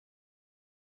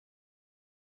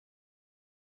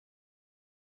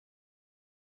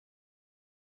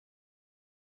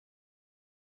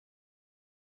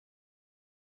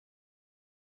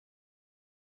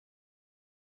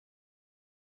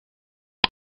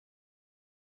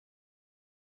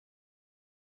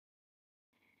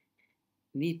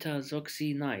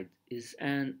Nitazoxanide is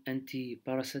an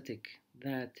antiparasitic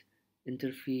that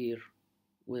interfere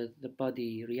with the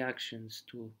body reactions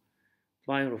to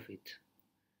pyruvate,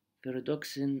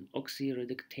 pyridoxine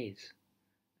oxyreductase,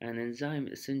 an enzyme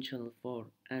essential for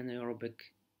anaerobic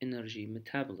energy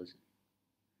metabolism.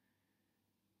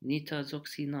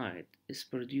 Nitazoxanide is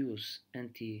produce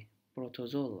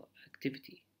antiprotozoal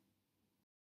activity.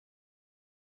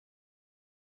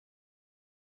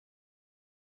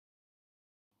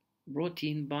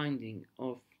 Protein binding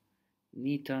of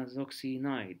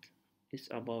nitazoxanide is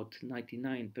about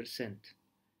 99%,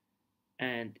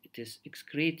 and it is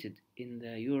excreted in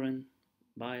the urine,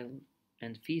 bile,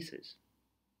 and feces.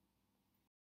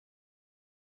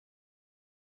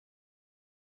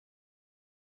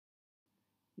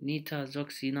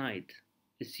 Nitazoxanide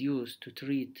is used to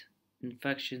treat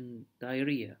infection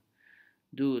diarrhea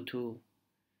due to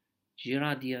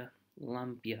Giardia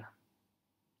lamblia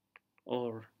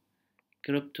or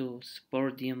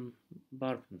Cryptosporidium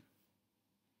barbum.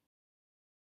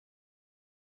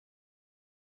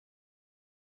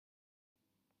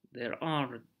 There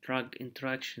are drug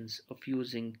interactions of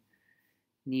using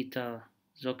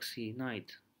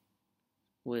nitazoxanide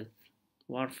with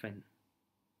warfarin.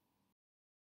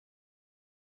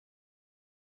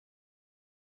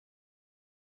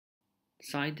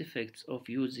 Side effects of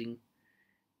using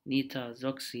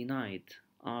nitazoxanide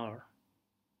are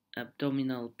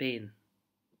abdominal pain,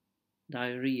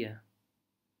 diarrhea,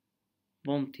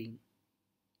 vomiting,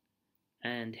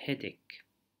 and headache.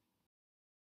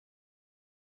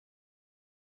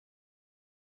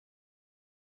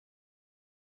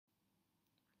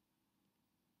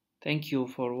 Thank you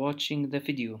for watching the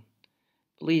video.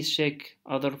 Please check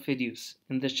other videos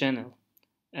in the channel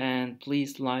and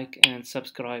please like and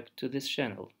subscribe to this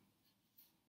channel.